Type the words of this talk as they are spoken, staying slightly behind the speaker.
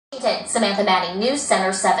Dayton, Samantha Manning, News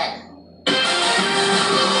Center 7.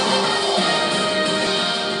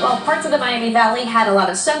 Well, parts of the Miami Valley had a lot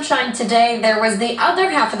of sunshine today. There was the other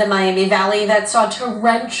half of the Miami Valley that saw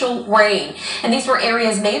torrential rain. And these were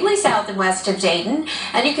areas mainly south and west of Dayton.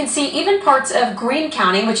 And you can see even parts of Greene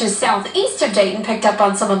County, which is southeast of Dayton, picked up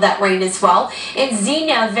on some of that rain as well. In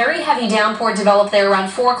Xenia, very heavy downpour developed there around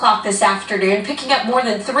 4 o'clock this afternoon, picking up more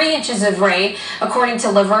than 3 inches of rain, according to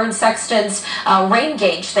Laverne Sexton's rain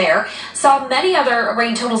gauge there. Saw many other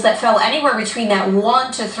rain totals that fell anywhere between that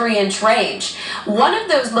 1 to 3 inch range. One of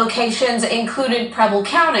those locations included Preble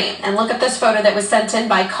County, and look at this photo that was sent in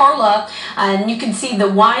by Carla, and you can see the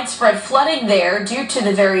widespread flooding there due to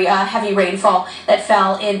the very heavy rainfall that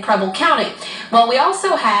fell in Preble County. Well, we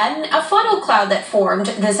also had a funnel cloud that formed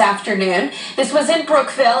this afternoon. This was in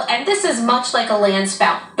Brookville, and this is much like a land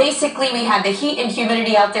spout. Basically, we had the heat and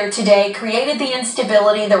humidity out there today, created the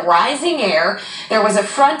instability, the rising air. There was a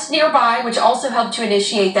front nearby, which also helped to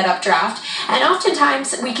initiate that updraft, and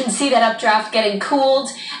oftentimes we can see that updraft getting cooled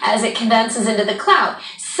as it condenses into the cloud.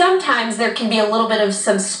 Sometimes there can be a little bit of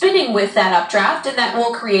some spinning with that updraft, and that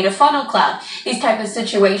will create a funnel cloud. These type of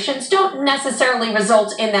situations don't necessarily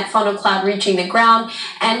result in that funnel cloud reaching the ground,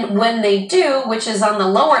 and when they do, which is on the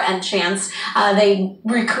lower end chance, they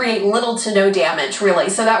recreate little to no damage, really.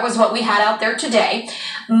 So that was what we had out there today.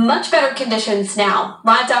 Much better conditions now.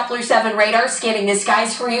 Live Doppler 7 radar scanning the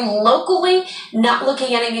skies for you locally, not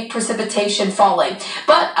looking at any precipitation falling.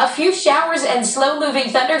 But a few showers and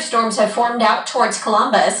slow-moving thunderstorms have formed out towards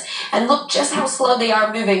Columbus. And look just how slow they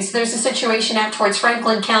are moving. So there's a situation out towards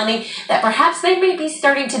Franklin County that perhaps they may be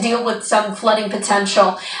starting to deal with some flooding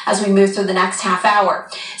potential as we move through the next half hour.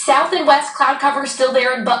 South and west cloud cover still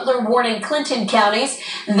there in Butler, Warren, and Clinton counties.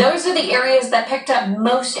 Those are the areas that picked up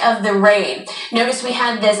most of the rain. Notice we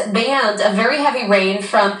had this band of very heavy rain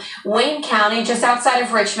from Wayne County, just outside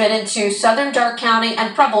of Richmond, into southern Darke County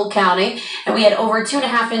and Preble County. And we had over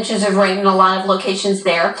 2.5 inches of rain in a lot of locations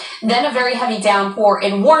there. Then a very heavy downpour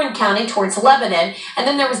in Warren County towards Lebanon, and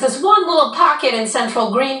then there was this one little pocket in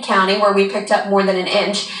central Greene County where we picked up more than 1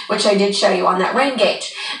 inch, which I did show you on that rain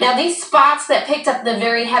gauge. Now these spots that picked up the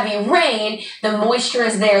very heavy rain, the moisture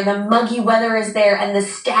is there, the muggy weather is there, and the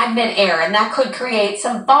stagnant air, and that could create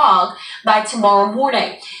some fog by tomorrow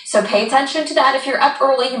morning. So pay attention to that. If you're up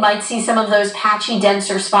early, you might see some of those patchy,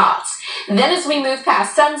 denser spots. Then as we move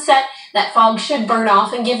past sunset, that fog should burn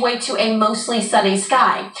off and give way to a mostly sunny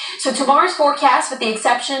sky. So tomorrow's forecast, with the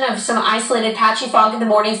exception of some isolated patchy fog in the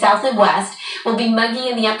morning south and west, will be muggy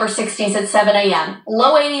in the upper 60s at 7 a.m.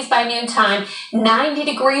 Low 80s by noontime, 90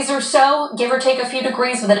 degrees or so, give or take a few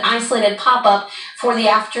degrees with an isolated pop-up for the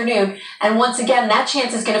afternoon. And once again, that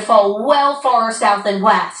chance is going to fall well far south and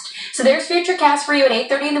west. So there's Futurecast for you at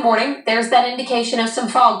 8:30 in the morning. There's that indication of some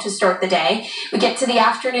fog to start the day. We get to the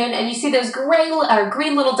afternoon, and you see those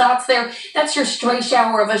green little dots there. That's your stray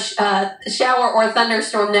shower of a shower or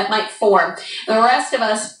thunderstorm that might form. The rest of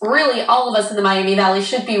us, really all of us in the Miami Valley,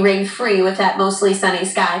 should be rain-free with that mostly sunny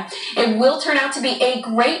sky. It will turn out to be a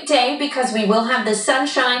great day because we will have the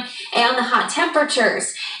sunshine and the hot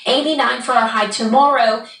temperatures. 89 for our high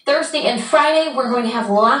tomorrow. Thursday and Friday, we're going to have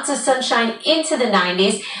lots of sunshine into the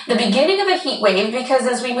 90s. The beginning of a heat wave, because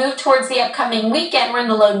as we move towards the upcoming weekend, we're in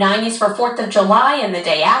the low 90s for 4th of July and the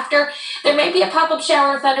day after. There may be a pop-up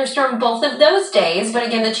shower or thunderstorm both of those days, but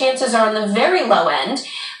again, the chances are on the very low end.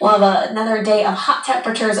 We'll have another day of hot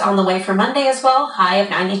temperatures on the way for Monday as well, high of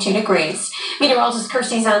 92 degrees. Meteorologist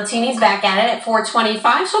Kirsty Zontini's back at it at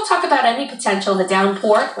 4:25. She'll talk about any potential of a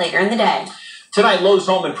downpour later in the day. Tonight, Lowe's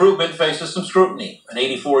Home Improvement faces some scrutiny. An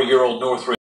 84-year-old North